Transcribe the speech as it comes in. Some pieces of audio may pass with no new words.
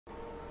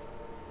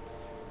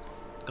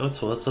Go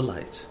towards the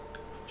light.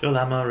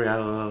 Girolamo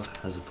Riaro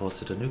has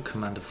appointed a new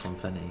commander from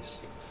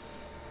Venice.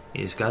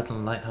 He is guarding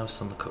the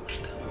lighthouse on the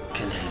coast.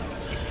 Kill him.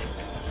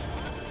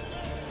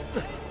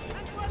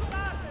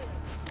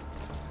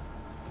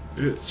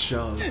 It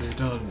shall be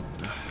done.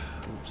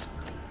 Oops.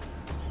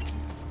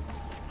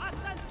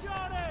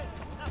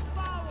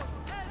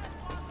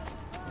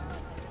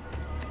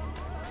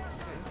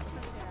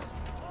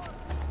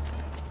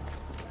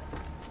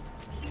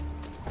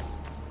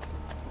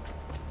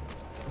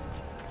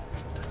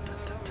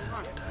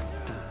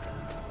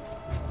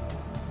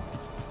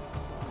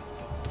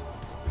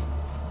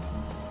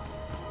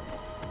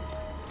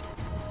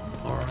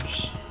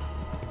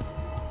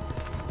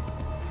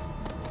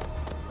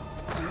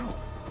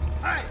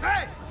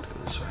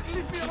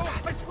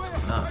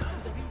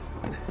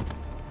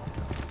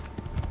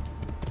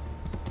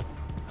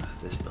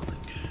 This building.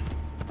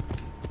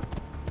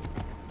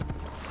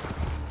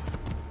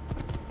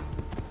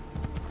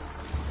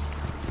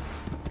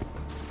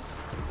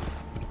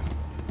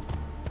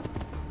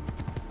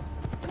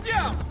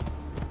 Yeah.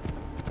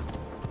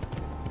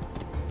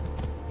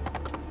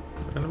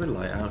 We're gonna be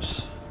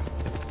lighthouse.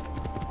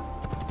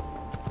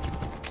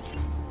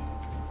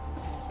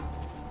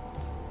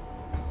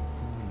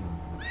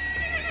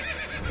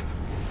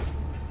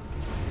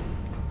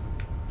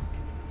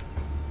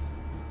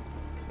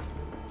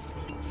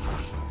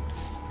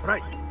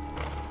 Right.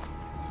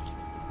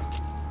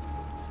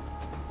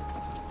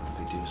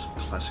 We do some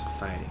classic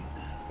fighting.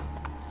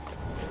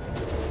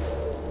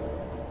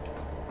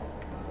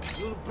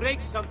 You'll break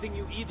something,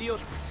 you idiot!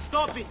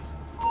 Stop it!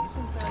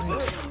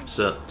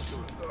 So,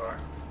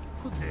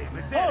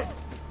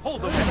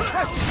 Hold on!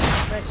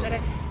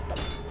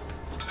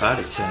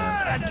 party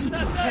time.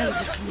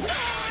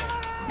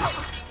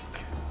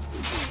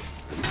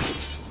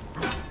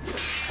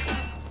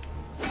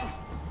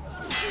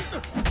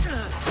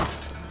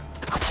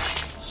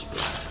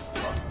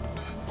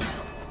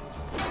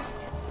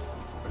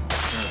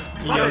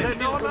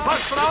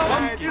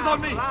 He's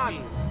on me!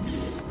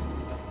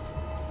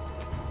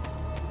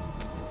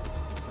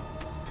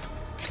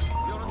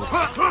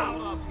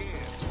 Up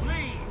here,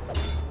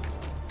 please!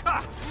 Ha!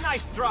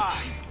 Nice try!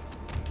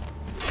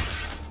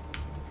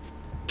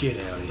 Get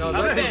out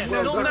of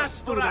here. No match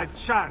for that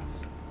us!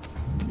 chance.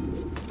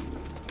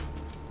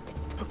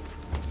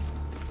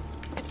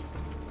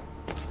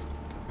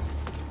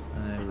 I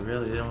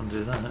really don't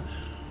do that.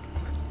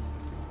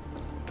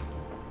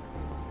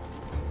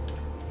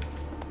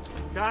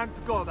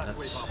 Can't go that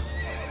way, Bob.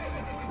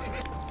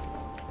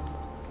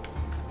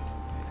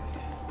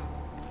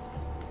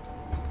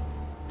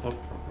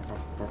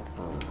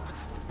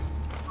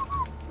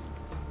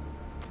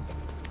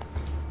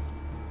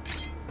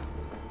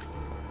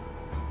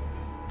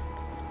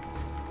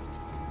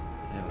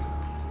 There we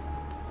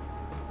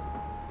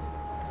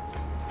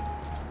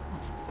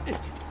go.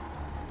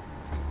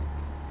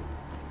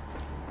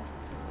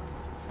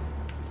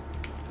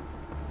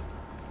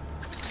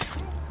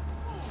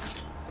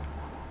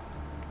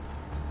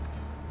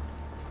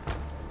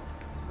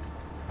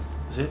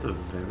 Is it at the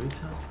very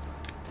top?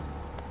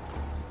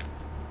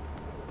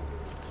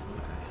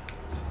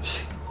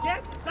 Okay.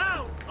 Get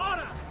down!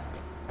 Order!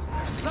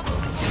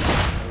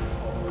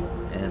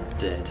 And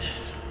dead.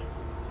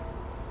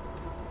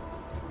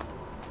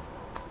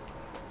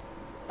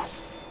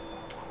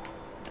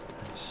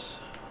 Nice.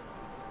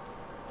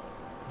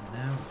 And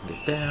now we can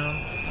get down.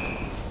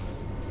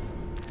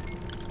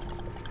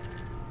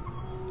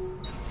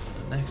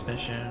 The next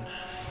mission.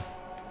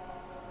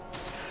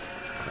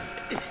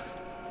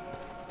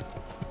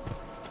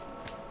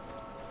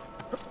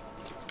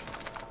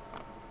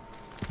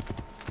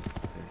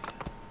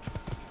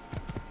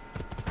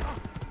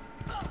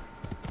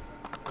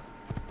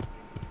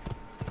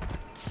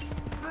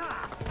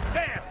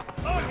 There!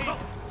 On him!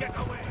 Get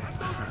away!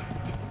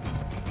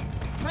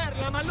 Per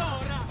la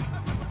malora!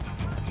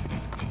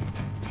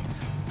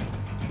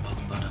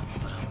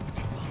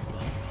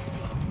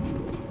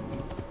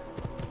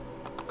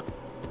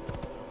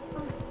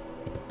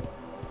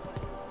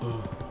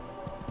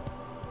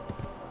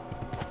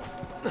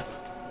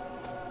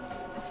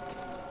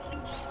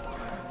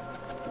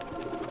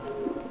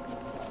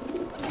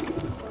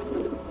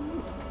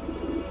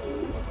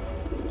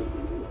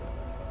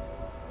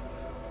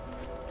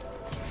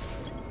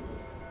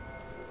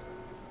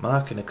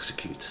 Mark and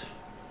execute.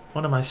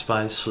 One of my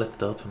spies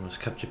slipped up and was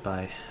captured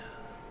by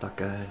that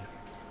guy,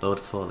 Lord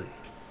Foley.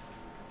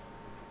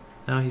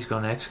 Now he's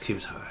going to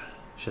execute her.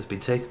 She has been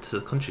taken to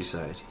the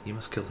countryside. You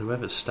must kill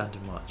whoever's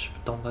standing watch,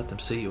 but don't let them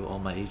see you or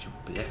my agent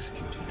will be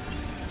executed.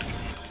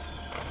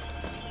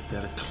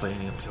 Better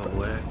cleaning up your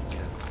work,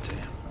 god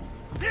damn.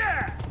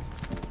 Yeah!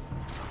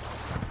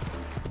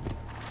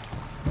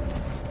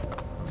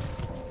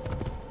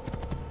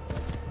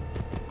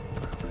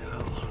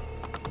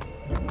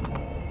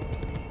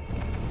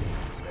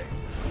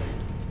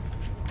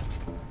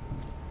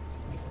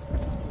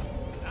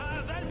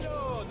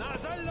 Nasello!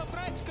 Nasello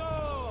fresco!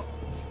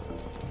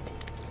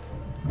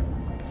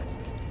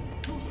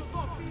 You should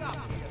not be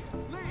up here.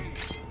 Leave!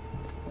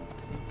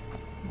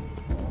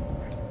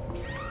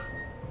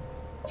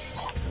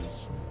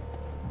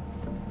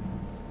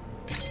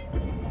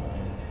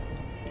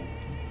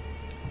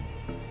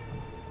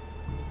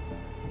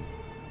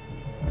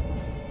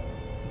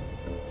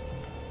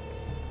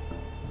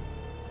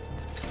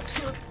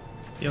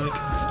 Yoink.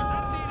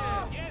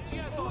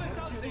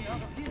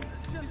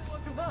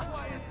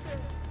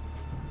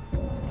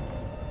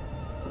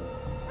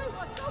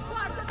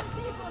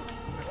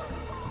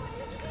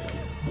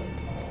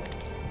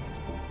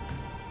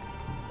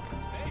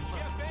 Pesce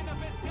appena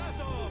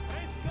pescato,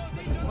 fresco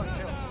di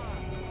giornata.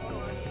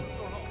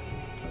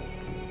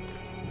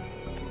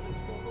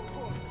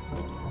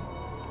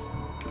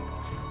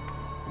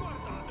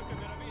 Guardate che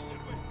meraviglia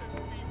queste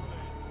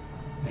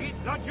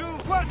spigole. Laggiù,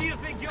 what do you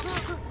think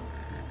you're...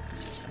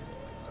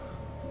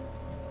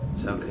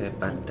 It's okay,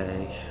 bad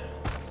day.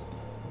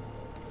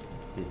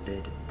 You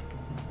did.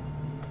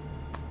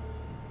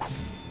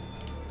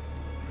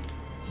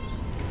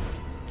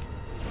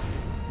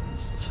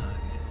 It's the target.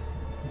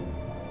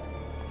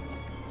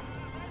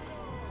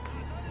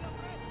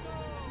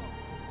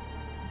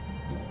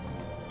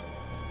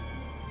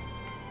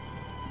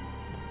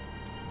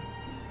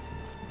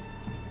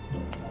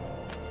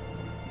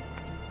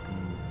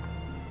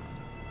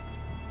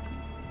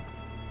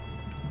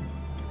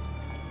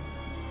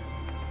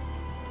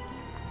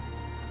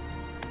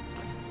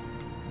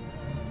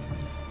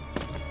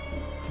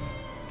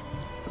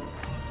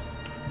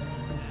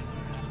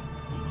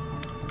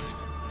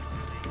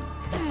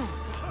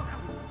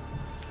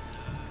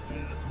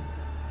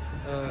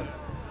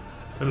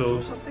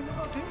 Hello. Something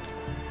about him?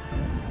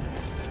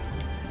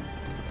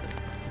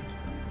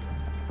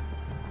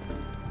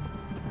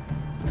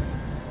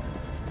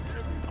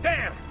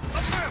 There!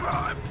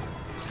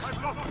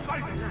 I've lost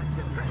sight of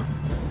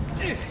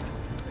it.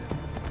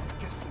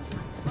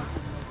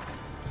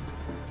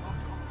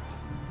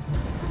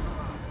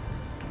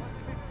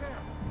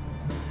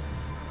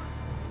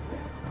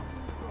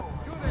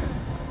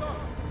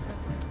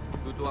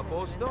 Tutto a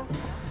posto?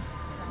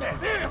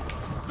 There!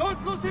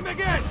 Don't lose him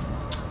again!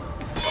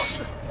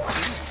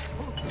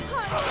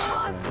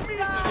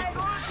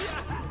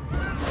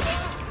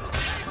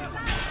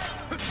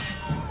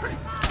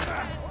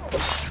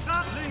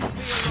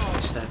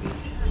 Stabby.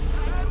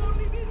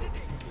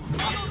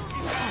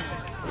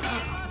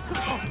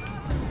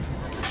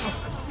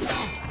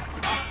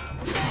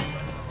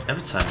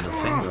 Every time the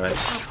thing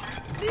right.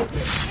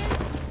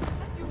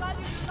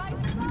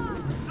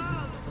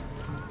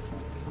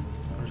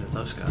 Where are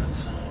those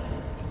guys?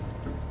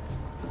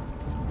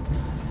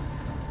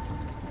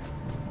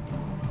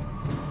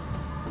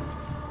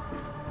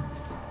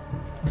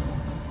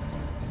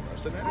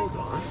 Hold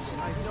on.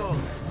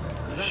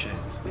 Oh shit.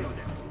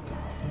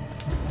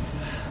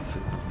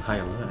 High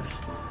alert.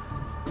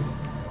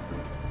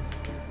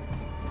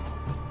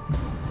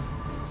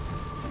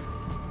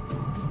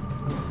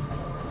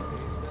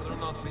 Better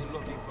not be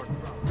looking for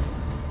trouble.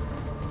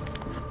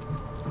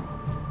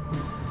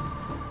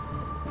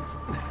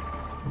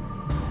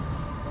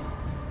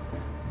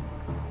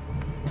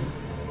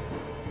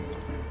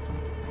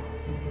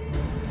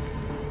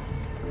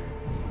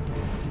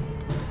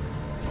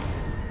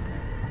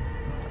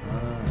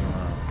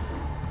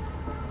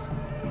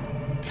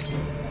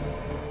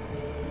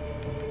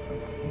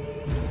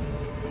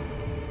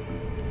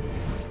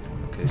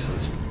 Okay, so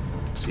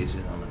it's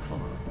easier than I thought.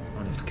 I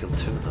only have to kill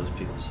 2 of those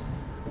people.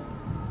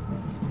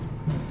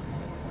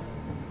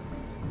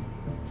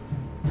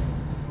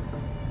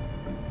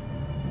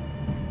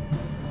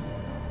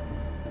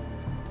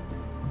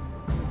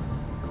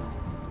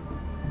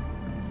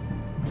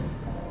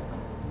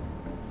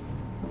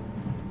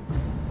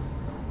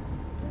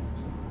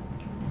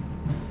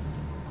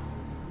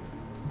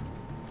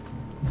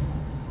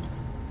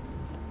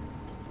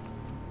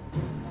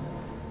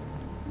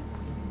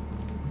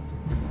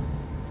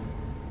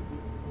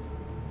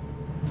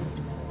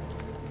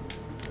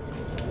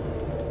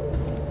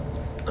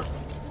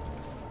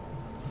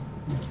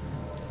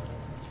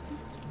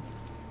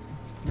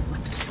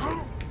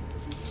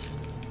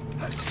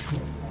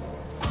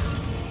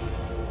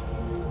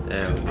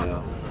 There we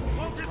go.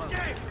 Won't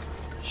escape!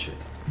 Shit.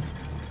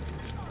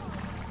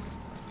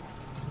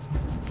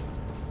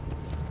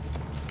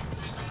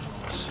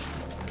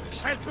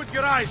 I'll put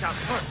your eyes out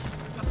first.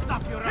 Just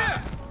stop your eyes.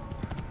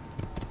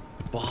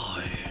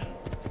 Boy.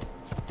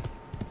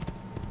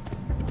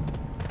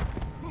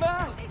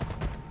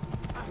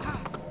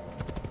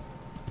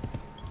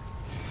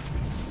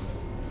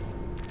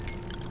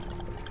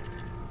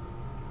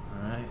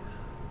 Alright.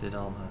 Did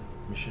all the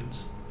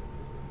missions?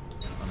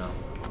 Oh no.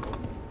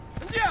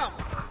 Andiamo!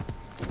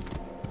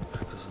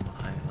 Because I'm on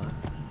high alert.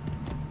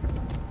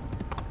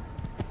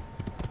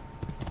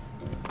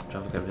 Try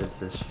to get rid of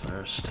this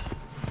first.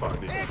 Just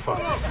need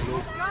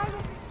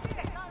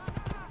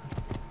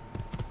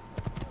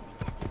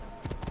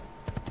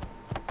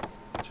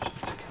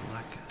to kill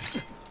that guy.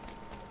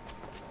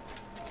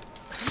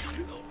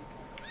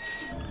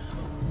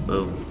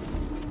 Boom.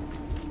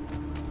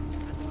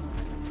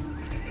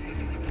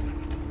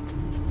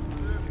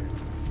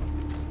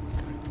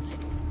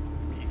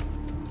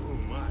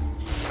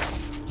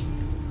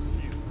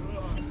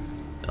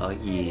 Oh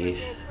yeah,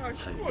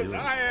 that's how you do it.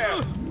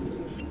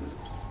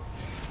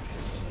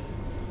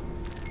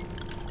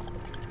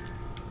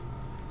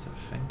 So I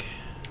think,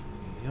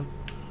 yep.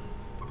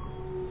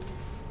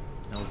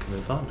 Now we can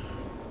move on.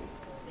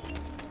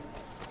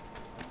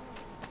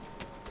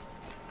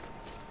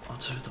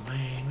 to the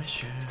main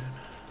mission.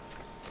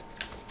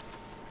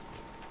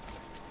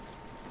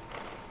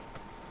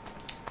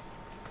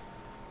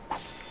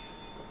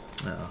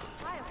 No.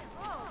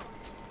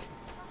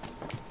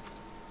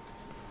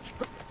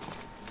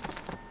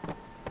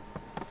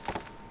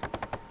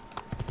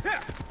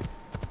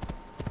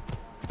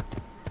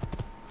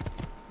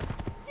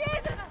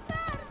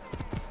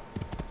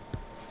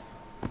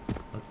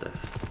 What the?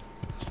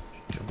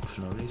 Jump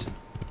for no reason.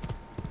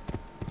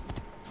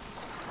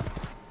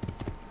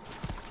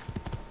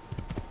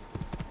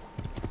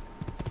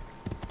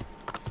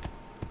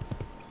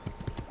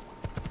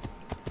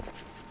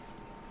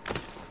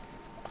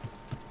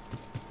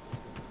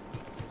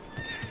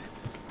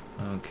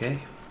 Okay.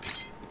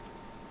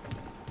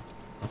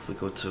 Off we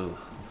go to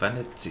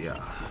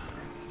Venezia.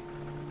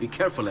 Be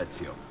careful,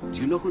 Ezio.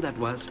 Do you know who that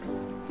was?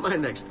 My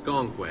next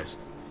conquest.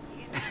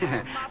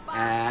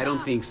 I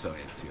don't think so,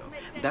 Ezio.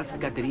 That's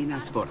Caterina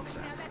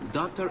Sforza,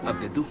 daughter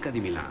of the Duca di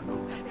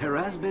Milano. Her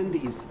husband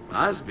is...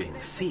 Husband?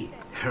 See,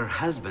 her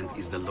husband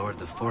is the Lord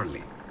of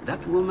Forli.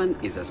 That woman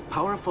is as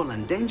powerful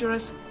and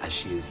dangerous as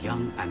she is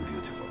young and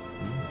beautiful.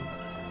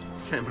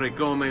 Sempre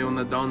come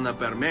una donna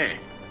per me.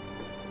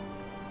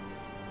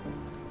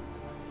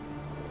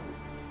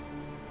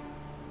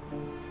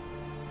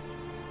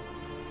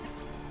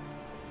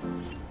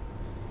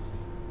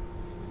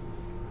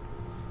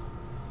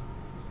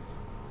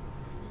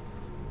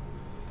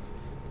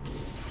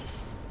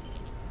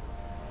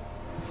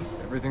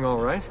 Everything all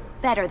right?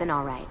 Better than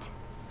all right.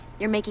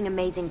 You're making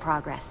amazing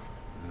progress.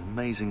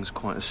 Amazing's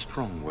quite a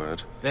strong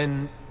word.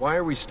 Then why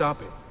are we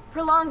stopping?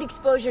 Prolonged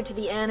exposure to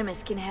the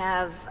Animus can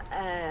have,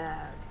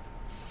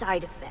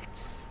 side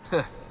effects.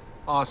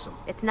 Awesome.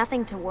 It's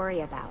nothing to worry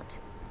about.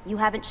 You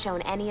haven't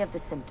shown any of the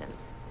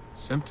symptoms.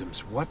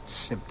 Symptoms? What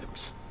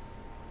symptoms?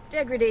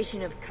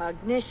 Degradation of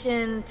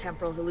cognition,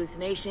 temporal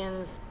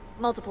hallucinations,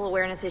 multiple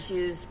awareness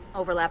issues,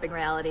 overlapping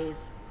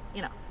realities,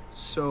 you know.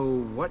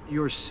 So what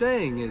you're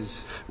saying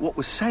is... What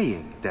we're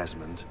saying,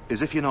 Desmond,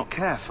 is if you're not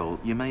careful,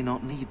 you may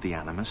not need the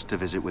Animus to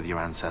visit with your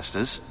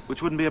ancestors,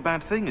 which wouldn't be a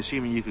bad thing,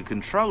 assuming you could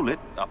control it.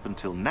 Up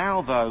until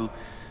now, though,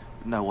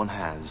 no one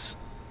has.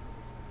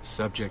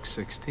 Subject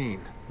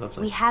 16.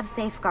 Lovely. We have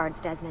safeguards,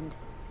 Desmond.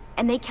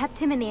 And they kept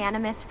him in the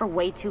Animus for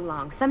way too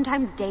long,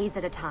 sometimes days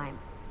at a time.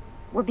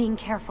 We're being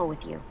careful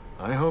with you.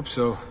 I hope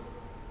so.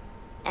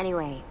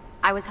 Anyway,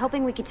 I was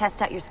hoping we could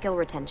test out your skill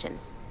retention.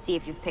 See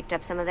if you've picked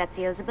up some of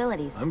Ezio's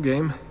abilities. I'm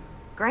game.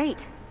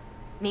 Great.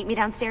 Meet me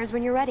downstairs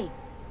when you're ready.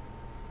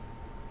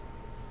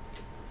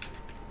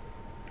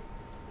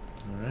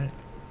 Alright.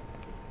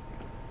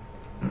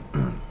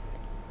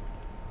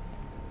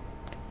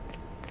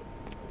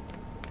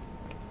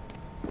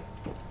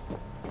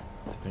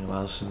 It's been a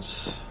while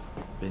since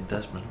being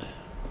Desmond.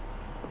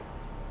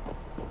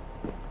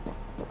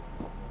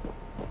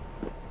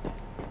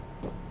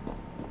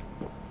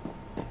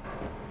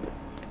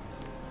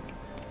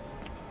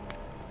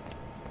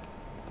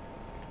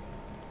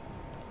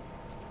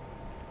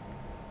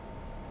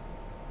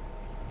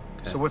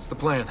 So what's the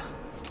plan?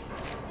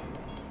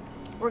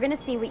 We're gonna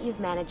see what you've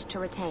managed to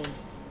retain.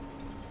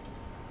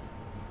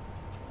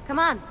 Come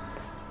on.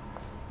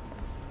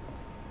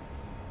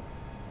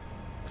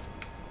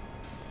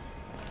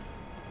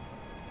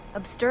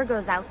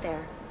 Abstergo's out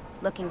there,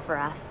 looking for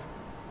us.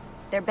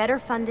 They're better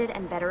funded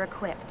and better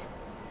equipped,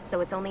 so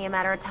it's only a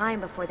matter of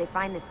time before they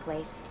find this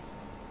place.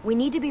 We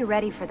need to be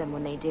ready for them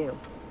when they do.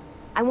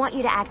 I want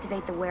you to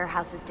activate the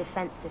warehouse's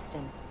defense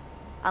system.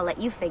 I'll let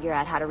you figure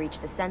out how to reach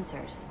the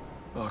sensors.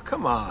 Oh,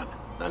 come on.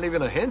 Not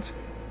even a hint?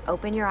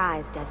 Open your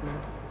eyes, Desmond.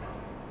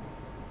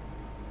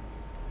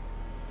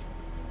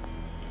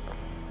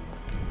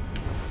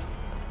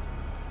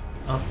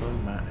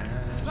 Open my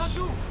ass.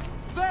 Laggiù!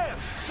 There!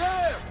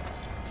 There!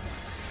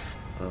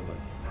 Lovely.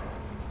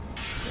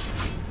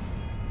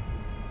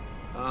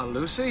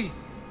 Lucy?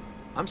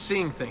 I'm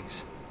seeing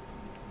things.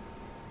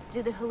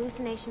 Do the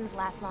hallucinations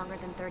last longer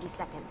than 30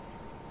 seconds?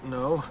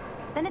 No.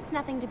 Then it's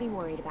nothing to be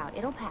worried about.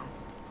 It'll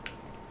pass.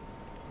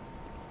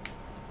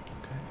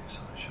 Okay,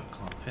 så jag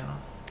kör klarfjärr.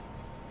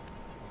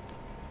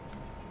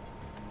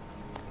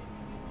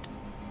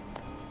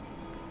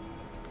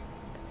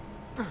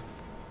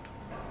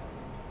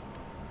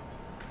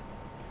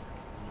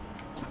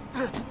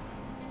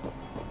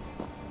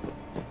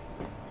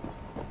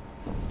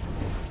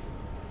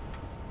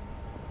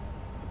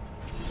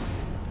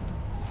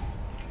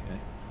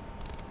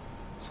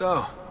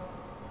 So,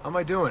 how am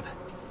I doing?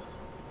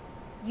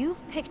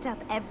 You've picked up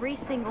every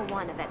single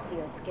one of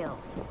Ezio's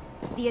skills.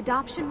 The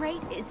adoption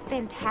rate is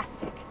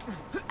fantastic.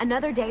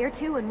 Another day or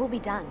two and we'll be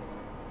done.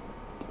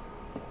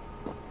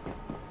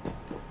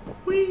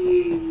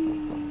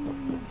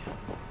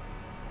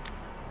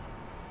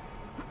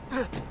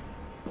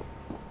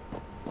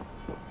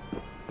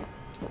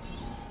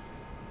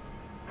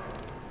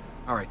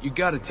 Alright, you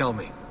gotta tell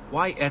me.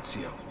 Why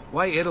Ezio?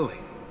 Why Italy?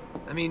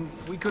 I mean,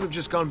 we could have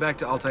just gone back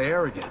to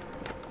Altair again.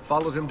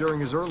 Followed him during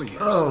his early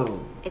years.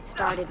 Oh, It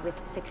started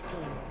with 16.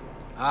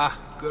 Ah,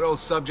 good old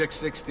Subject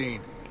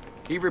 16.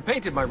 He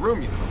repainted my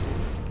room, you know.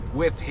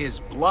 With his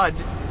blood.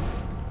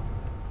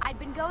 I'd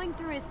been going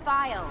through his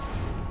files.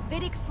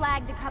 Vidic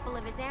flagged a couple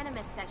of his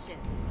Animus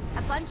sessions.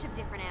 A bunch of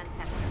different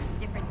ancestors,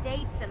 different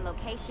dates and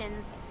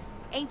locations.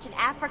 Ancient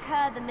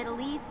Africa, the Middle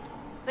East.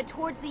 But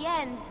towards the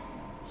end,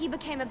 he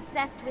became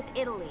obsessed with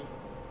Italy.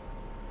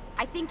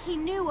 I think he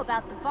knew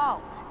about the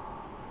vault.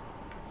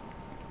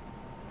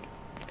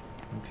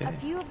 Okay. A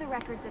few of the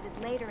records of his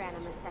later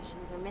Animus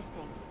sessions are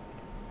missing.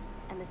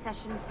 And the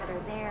sessions that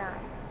are there...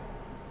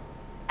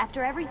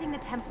 After everything the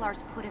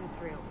Templars put him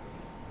through,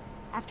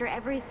 after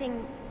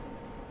everything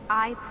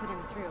I put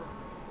him through,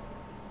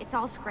 it's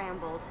all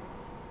scrambled.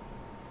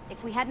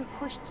 If we hadn't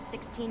pushed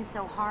 16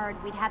 so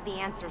hard, we'd have the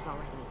answers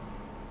already.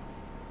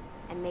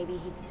 And maybe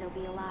he'd still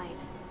be alive.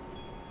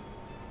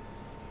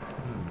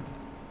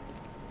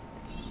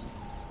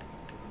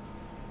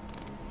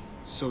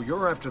 So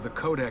you're after the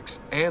Codex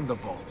and the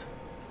Vault?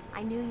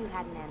 I knew you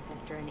had an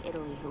ancestor in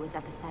Italy who was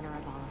at the center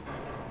of all of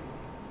this.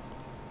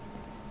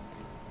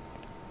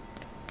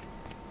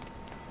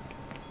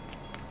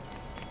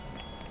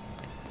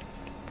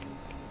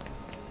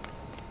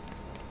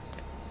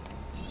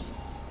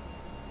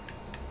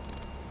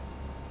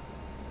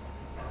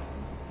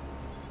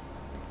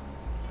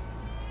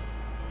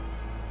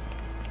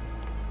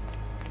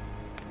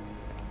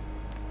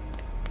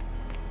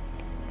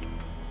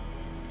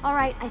 All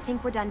right, I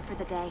think we're done for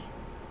the day.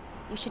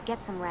 You should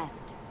get some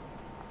rest.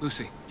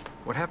 Lucy,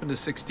 what happened to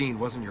 16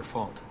 wasn't your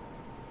fault.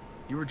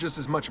 You were just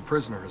as much a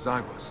prisoner as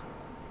I was.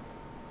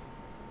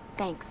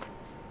 Thanks.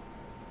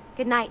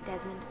 Good night,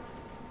 Desmond.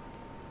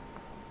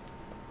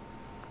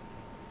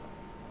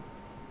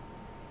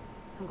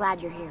 I'm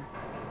glad you're here.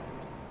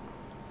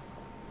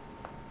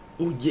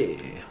 Oh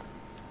yeah.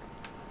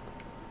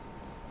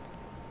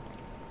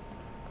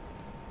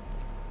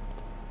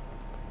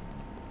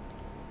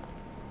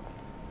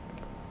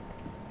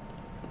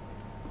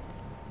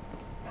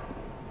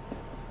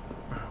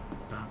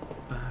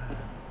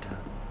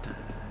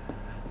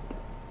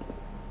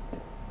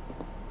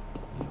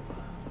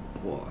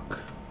 Walk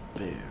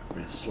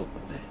very slowly.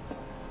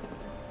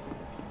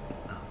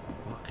 I'm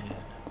walking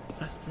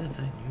faster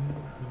than you.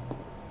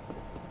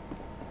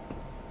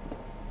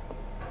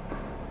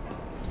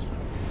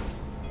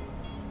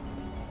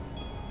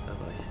 Oh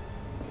boy.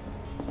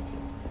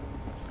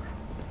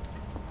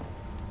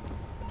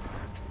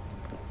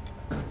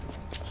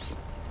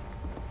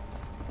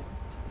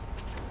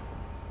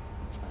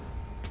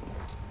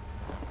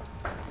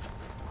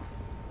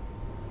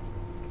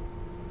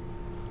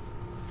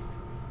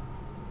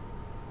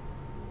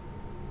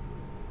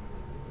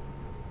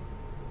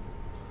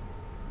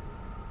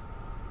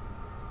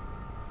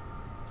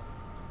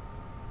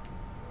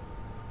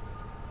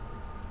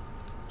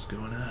 What's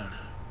going on?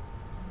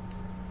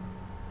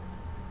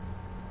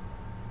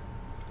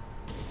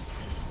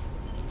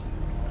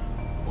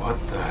 What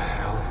the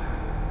hell?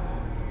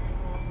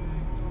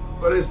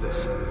 What is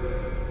this?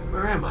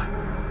 Where am I?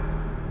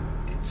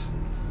 It's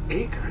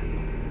Acre.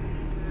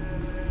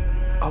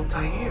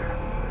 Altair.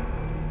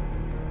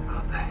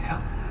 How the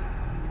hell?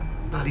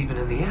 Not even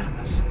in the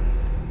Animus.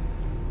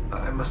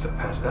 I must have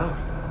passed out.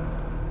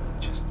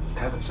 Just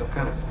having some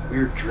kind of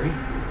weird dream.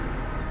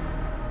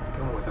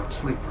 Going without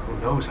sleep for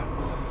who knows how long.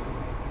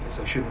 Guess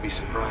I shouldn't be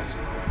surprised.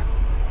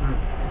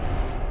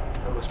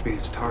 That must be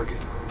his target.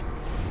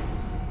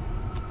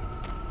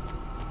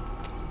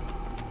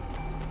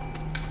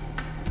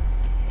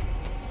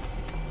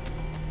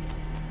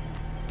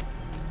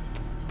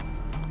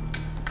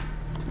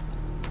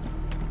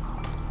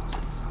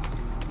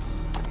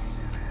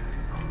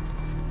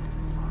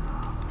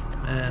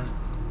 Man,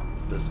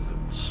 this is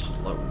going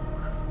slow.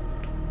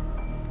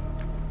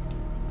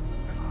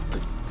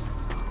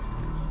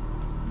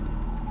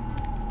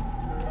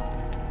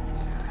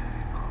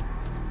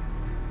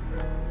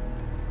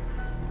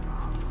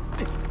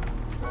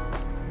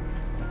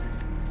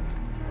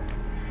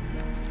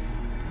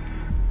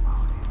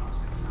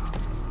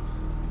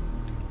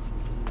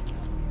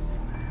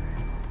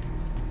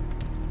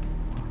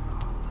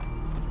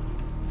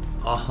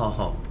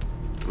 Oh,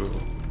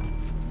 brutal.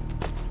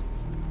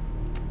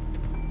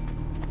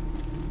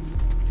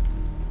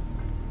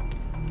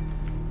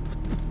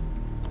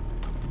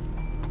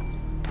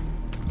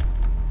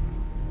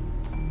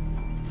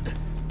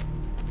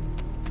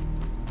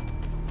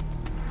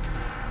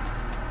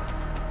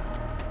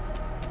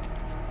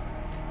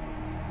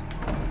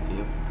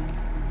 Yep.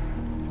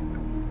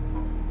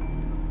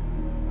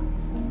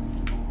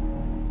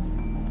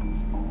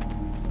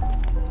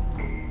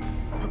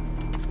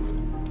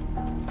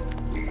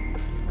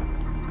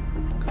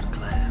 Good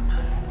clam.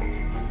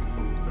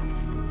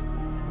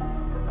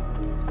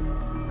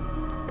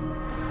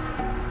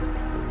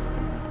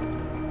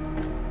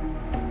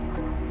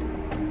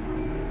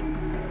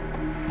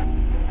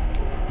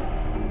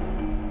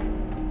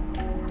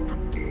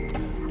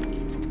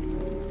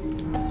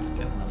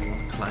 Get another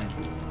climb.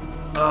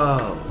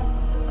 Oh.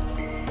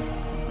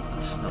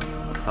 That's not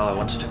how I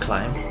wanted to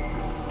climb.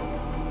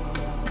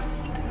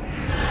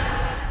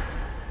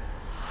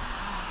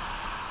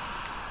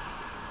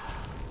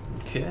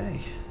 Okay.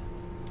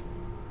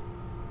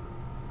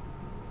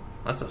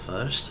 That's a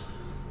first.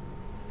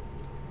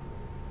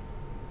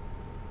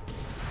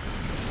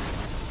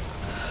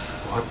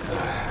 What the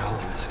hell?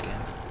 This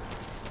again.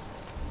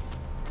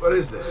 What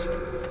is this?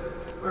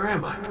 Where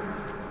am I?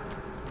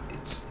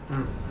 It's...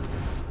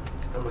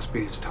 That must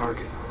be his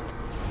target.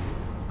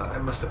 I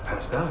must have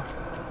passed out.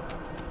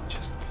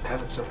 Just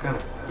having some kind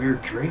of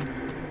weird dream.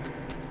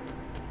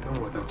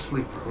 Going without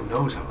sleep for who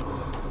knows how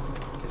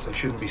long. Guess I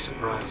shouldn't be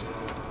surprised.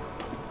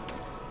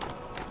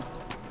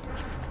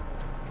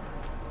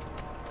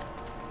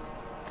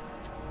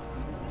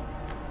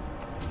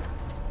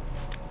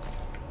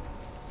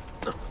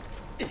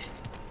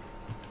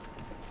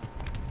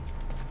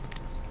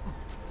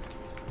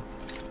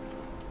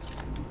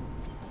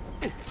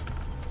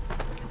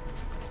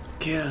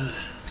 Kill.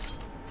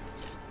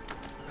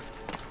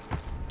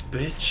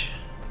 Bitch.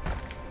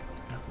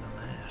 Up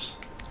my ass.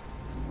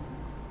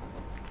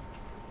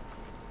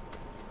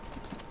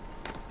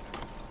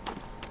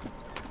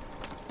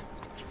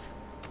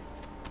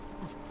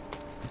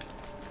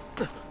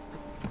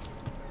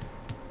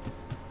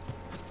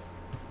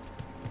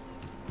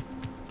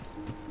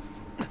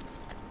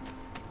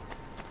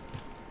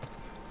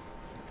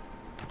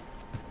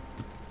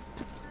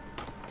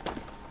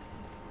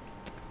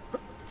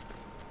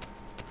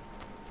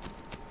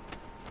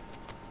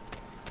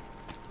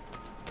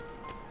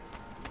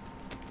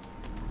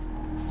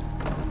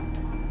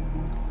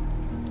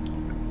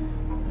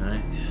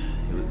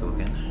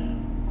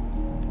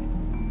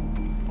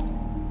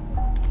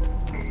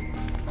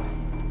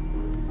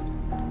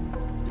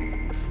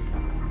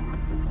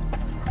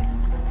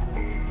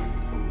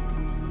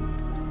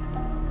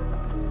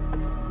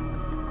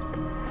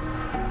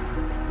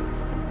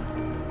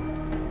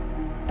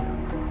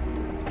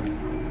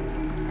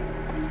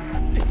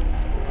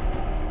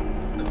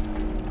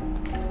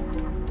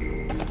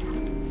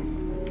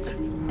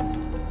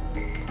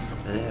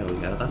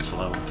 That's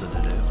what I wanted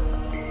to do.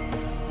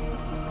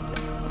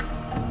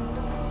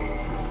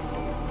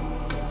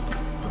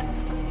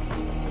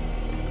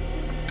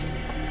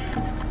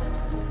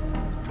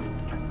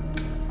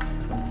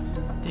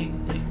 Ding,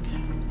 ding.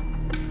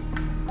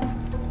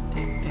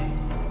 Ding, ding.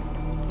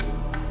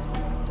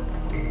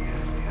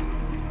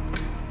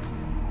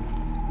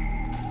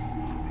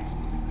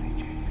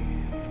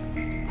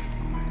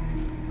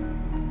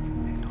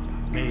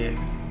 Made it.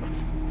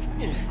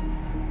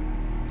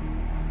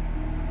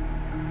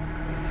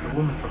 It's the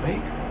woman from 8.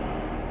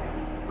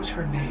 What's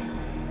her name?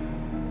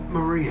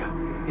 Maria.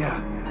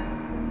 Yeah.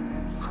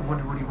 I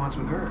wonder what he wants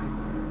with her.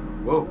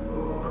 Whoa.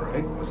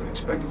 Alright, wasn't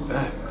expecting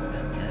that.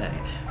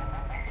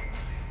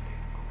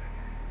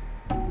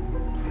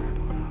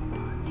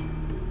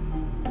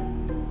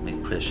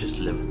 Make Precious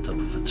live on top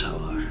of a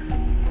tower.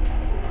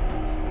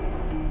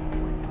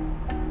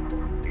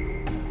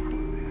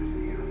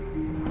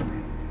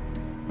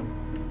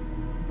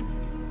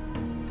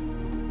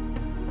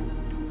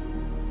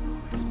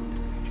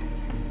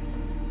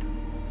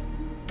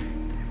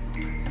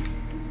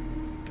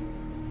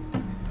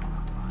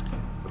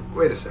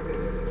 Wait a second.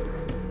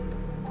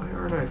 Why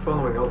aren't I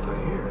following Altair?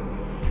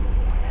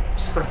 I'm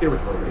stuck here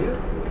with Maria?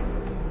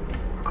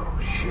 Oh,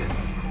 shit.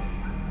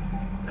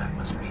 That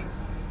must mean...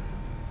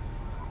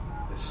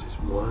 this is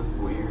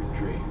one weird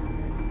dream.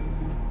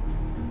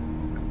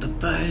 The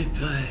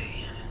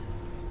baby.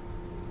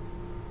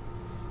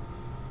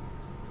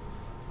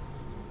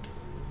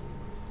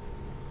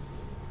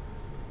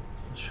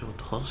 Not sure what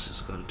the horse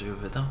has got to do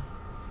with it though.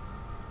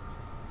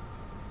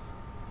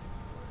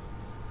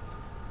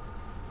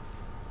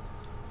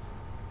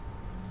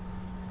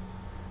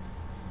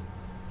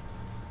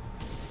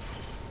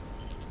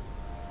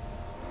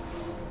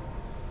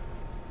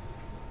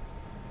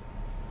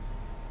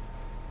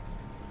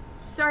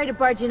 Sorry to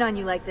barge in on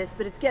you like this,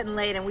 but it's getting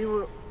late and we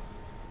were...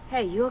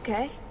 Hey, you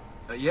okay?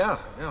 Yeah,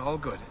 all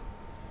good.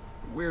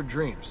 Weird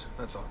dreams,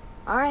 that's all.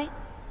 Alright.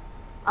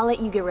 I'll let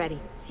you get ready.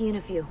 See you in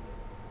a few.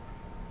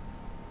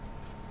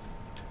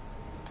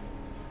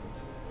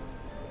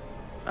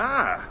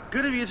 Ah,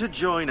 good of you to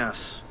join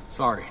us.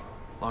 Sorry.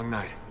 Long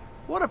night.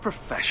 What a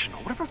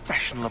professional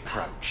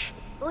approach.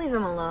 Leave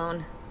him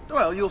alone.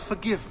 Well, you'll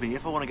forgive me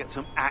if I want to get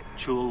some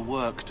actual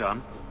work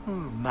done.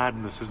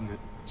 Madness, isn't it?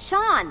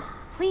 Sean,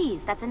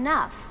 please, that's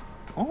enough.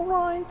 All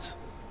right.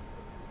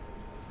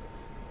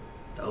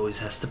 There always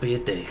has to be a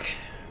dick.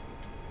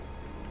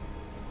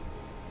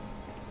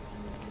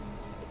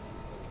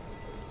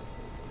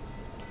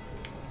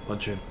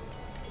 Punch him.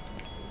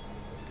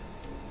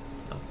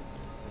 No.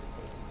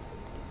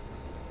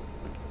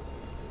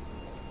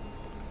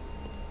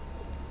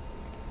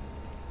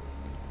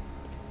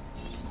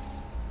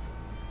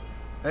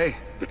 Hey.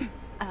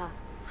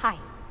 Hi.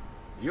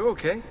 You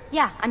okay?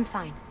 Yeah, I'm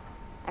fine.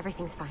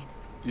 Everything's fine.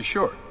 You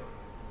sure?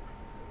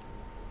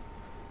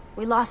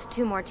 We lost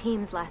 2 more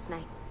teams last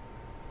night.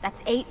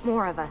 That's 8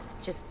 more of us,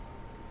 just...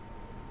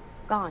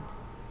 gone.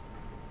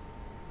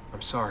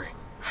 I'm sorry.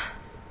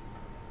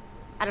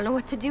 I don't know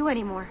what to do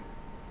anymore.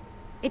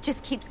 It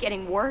just keeps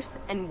getting worse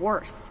and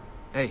worse.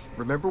 Hey,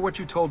 remember what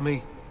you told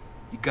me?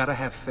 You gotta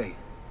have faith.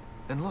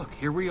 And look,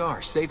 here we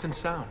are, safe and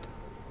sound.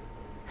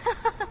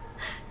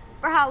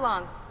 For how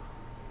long?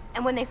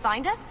 And when they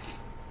find us,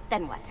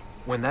 then what?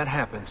 When that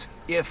happens,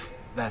 if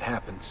that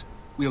happens,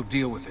 We'll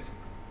deal with it.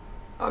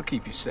 I'll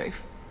keep you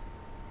safe.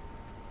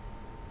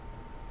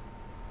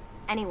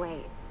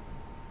 Anyway,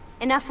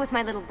 enough with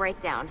my little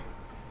breakdown.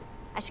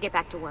 I should get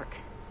back to work.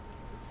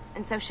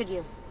 And so should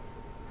you.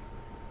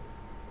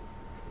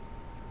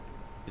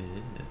 Yeah.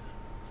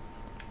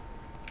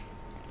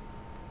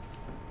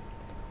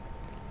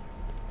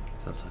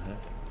 Sounds like that.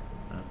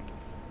 Oh.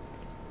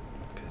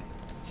 Okay.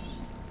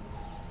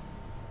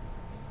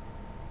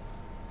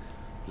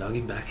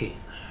 Logging back in.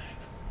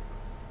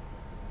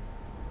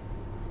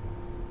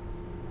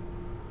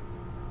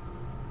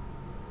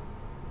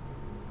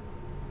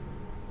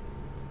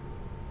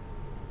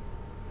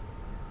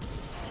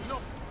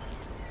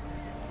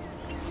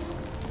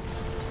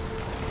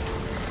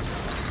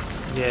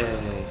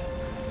 Yay.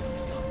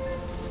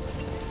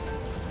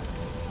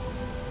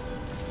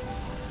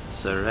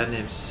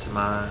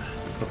 Serenissima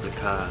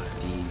Republica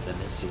di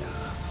Venezia,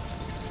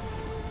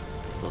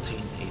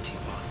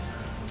 1481.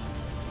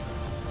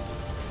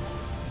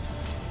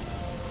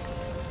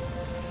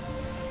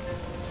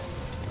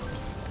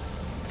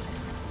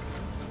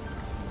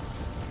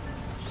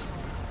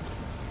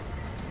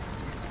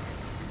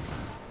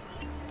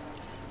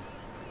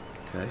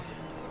 Okay,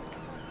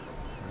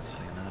 let's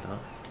hang that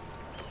up.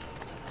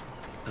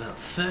 But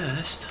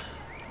first,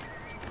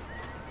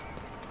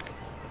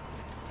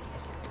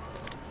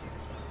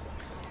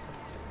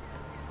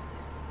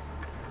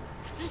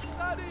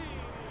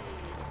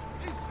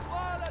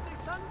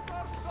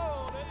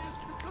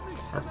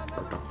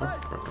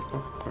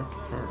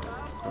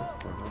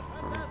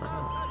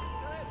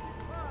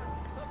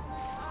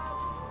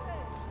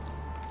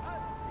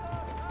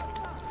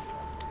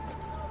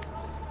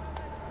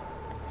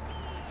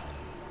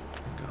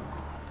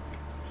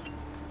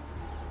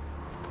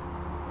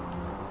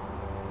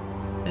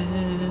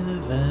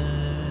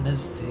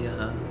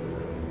 Venezia.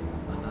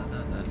 Na, na,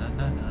 na, na,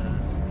 na, na.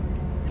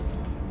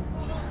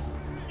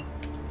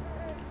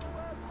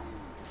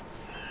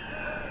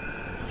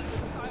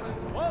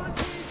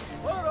 Quality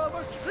for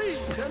over 3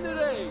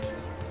 generations.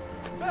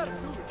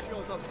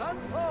 Bertuccios of San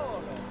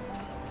Paolo.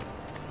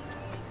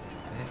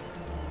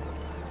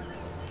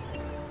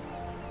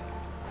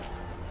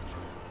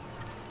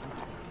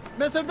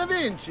 Messer Da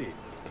Vinci!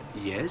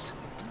 Yes?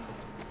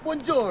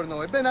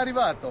 Buongiorno e ben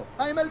arrivato.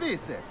 I'm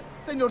Elvis.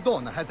 Senor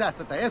Don has asked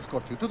that I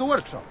escort you to the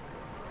workshop.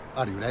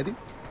 Are you ready?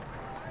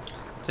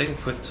 Take a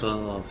quick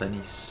tour of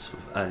Venice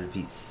with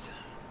Elvis.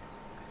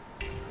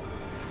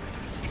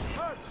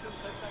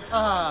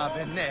 Ah,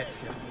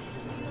 Venezia.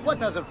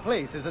 What other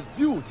place is as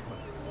beautiful?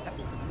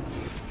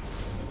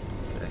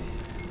 Okay.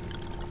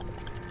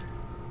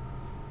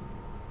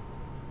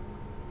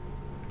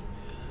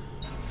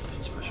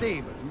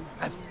 Stable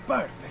as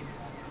perfect.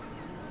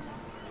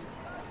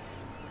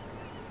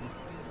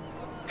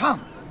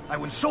 Come, I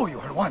will show you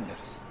her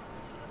wonders.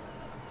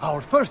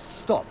 Our first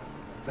stop,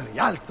 the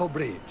Rialto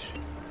Bridge.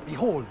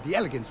 Behold the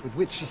elegance with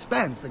which she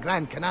spans the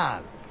Grand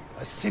Canal,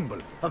 a symbol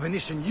of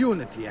Venetian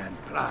unity and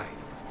pride.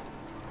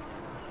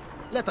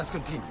 Let us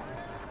continue.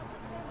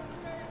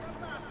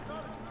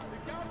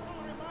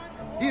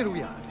 Here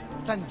we are,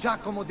 San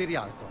Giacomo di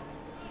Rialto,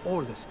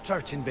 oldest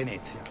church in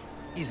Venezia.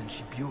 Isn't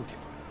she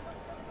beautiful?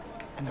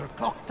 And her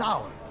clock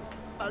tower,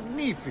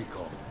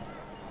 magnifico.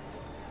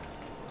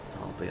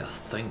 I'll be a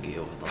thingy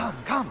over there.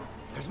 Come, come,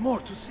 there's more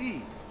to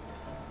see.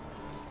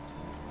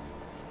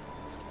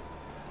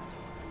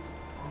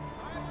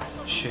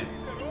 Shit.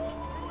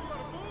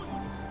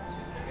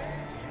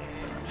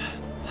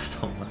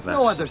 Stole my vest.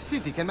 No other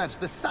city can match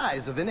the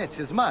size of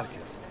Venezia's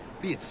markets,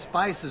 be it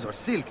spices or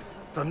silk,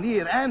 from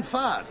near and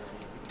far.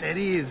 There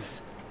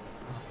is...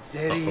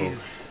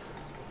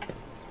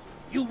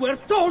 You were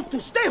told to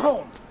stay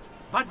home.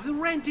 But the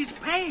rent is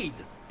paid.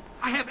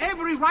 I have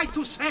every right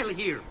to sell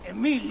here.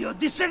 Emilio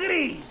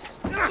disagrees.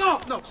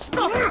 Stop! No,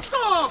 stop!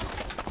 Stop!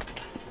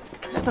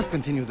 Let us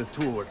continue the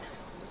tour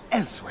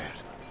elsewhere.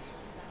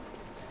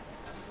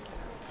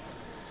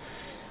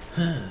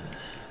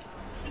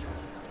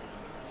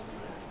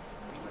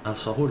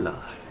 Asahola.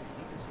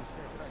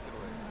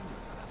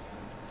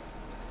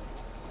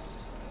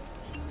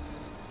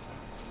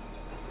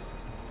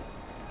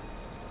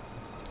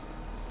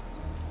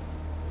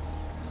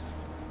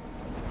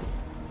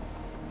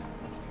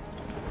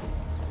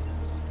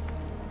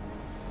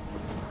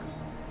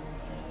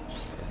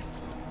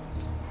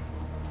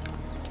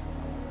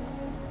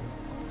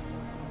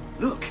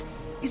 Look,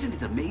 isn't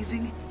it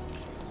amazing?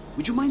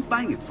 Would you mind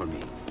buying it for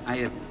me?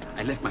 I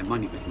left my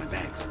money with my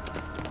bags.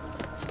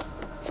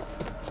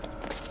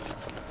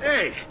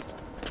 Hey!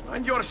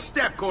 On your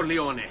step,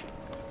 Corleone.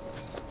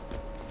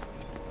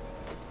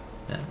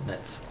 And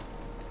that's...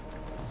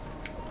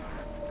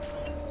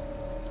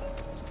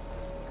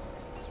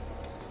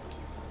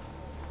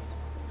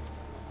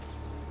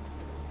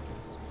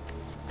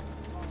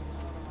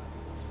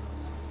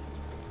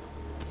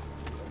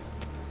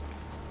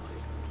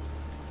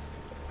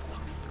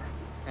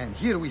 And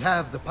here we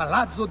have the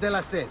Palazzo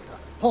della Seta,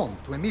 home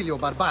to Emilio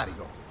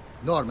Barbarigo.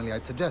 Normally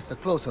I'd suggest a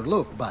closer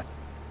look, but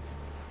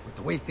with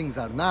the way things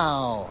are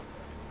now...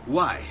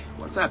 Why?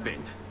 What's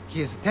happened?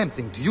 He is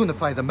attempting to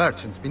unify the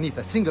merchants beneath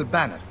a single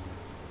banner.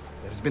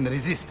 There's been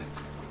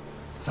resistance,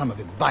 some of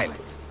it violent.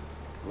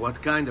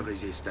 What kind of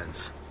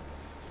resistance?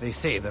 They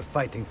say they're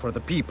fighting for the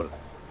people,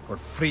 for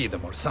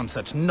freedom or some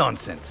such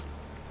nonsense.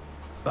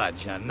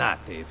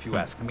 Baggianate, if you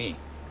ask me.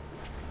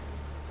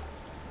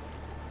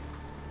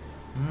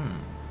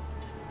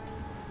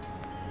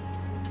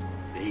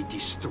 They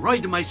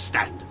destroyed my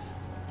stand.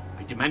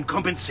 I demand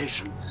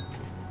compensation.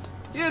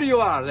 Here you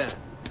are, then.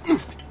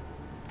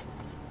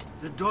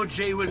 The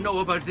Doge will know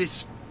about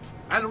this.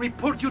 I'll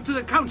report you to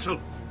the council.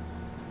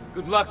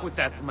 Good luck with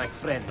that, my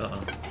friend.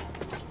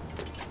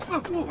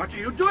 What are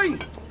you doing?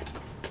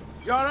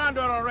 You're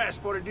under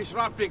arrest for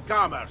disrupting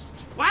commerce.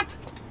 What?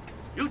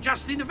 You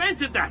just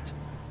invented that.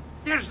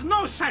 There's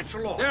no such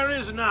law. There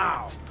is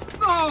now.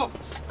 No!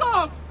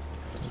 Stop!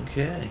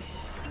 Okay.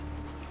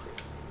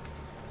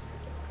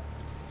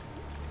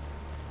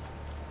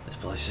 This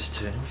place is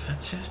turning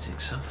fantastic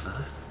so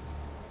far.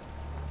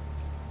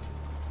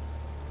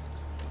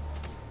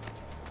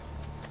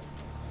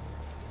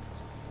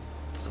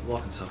 Stop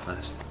walking so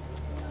fast.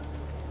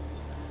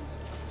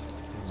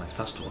 Even my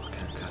fast walk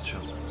can't catch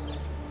up.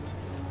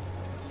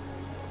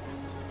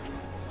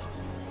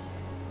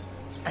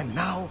 And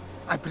now,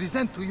 I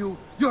present to you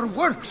your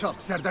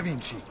workshop, Ser Da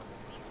Vinci.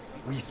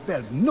 We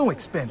spared no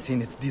expense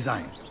in its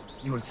design.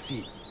 You'll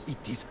see,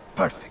 it is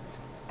perfect,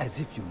 as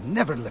if you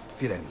never left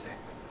Firenze.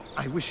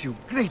 I wish you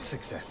great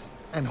success,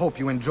 and hope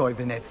you enjoy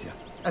Venezia,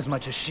 as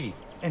much as she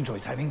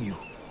enjoys having you.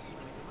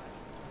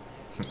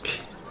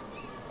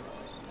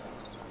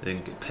 They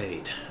didn't get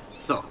paid.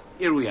 So,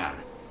 here we are.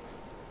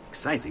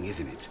 Exciting,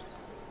 isn't it?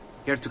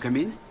 Care to come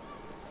in?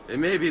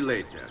 Maybe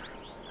later.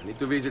 I need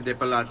to visit the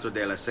Palazzo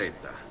della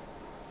Seta.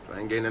 Try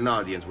and gain an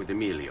audience with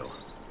Emilio.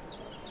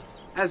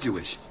 As you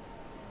wish.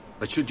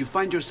 But should you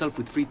find yourself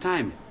with free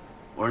time,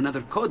 or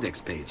another codex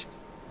page,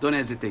 don't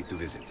hesitate to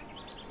visit.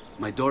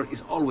 My door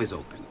is always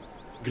open.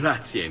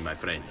 Grazie, my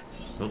friend.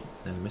 Oh,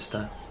 I missed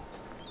that.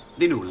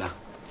 Di nulla.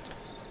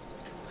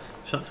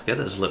 Shan't forget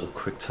there's little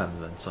quick time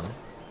events on it.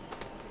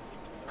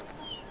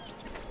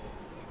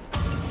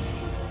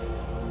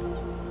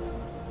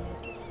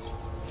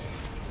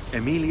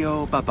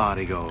 Emilio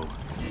Barbarigo,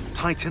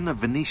 titan of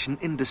Venetian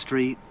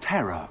industry,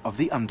 terror of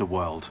the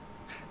underworld.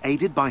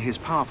 Aided by his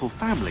powerful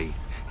family,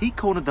 he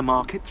cornered the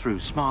market through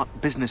smart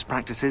business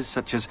practices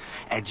such as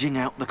edging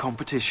out the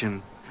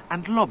competition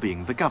and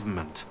lobbying the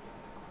government.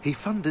 He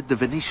funded the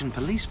Venetian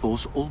police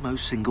force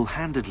almost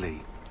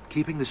single-handedly,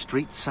 keeping the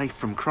streets safe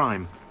from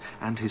crime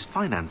and his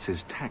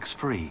finances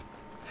tax-free.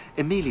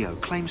 Emilio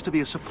claims to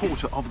be a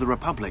supporter of the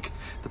Republic.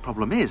 The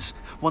problem is,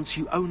 once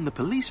you own the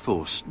police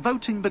force,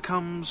 voting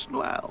becomes,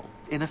 well,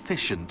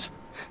 inefficient.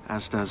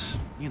 As does,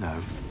 you know,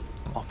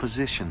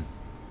 opposition.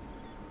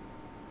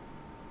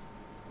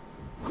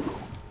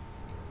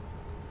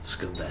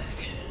 Scumbag.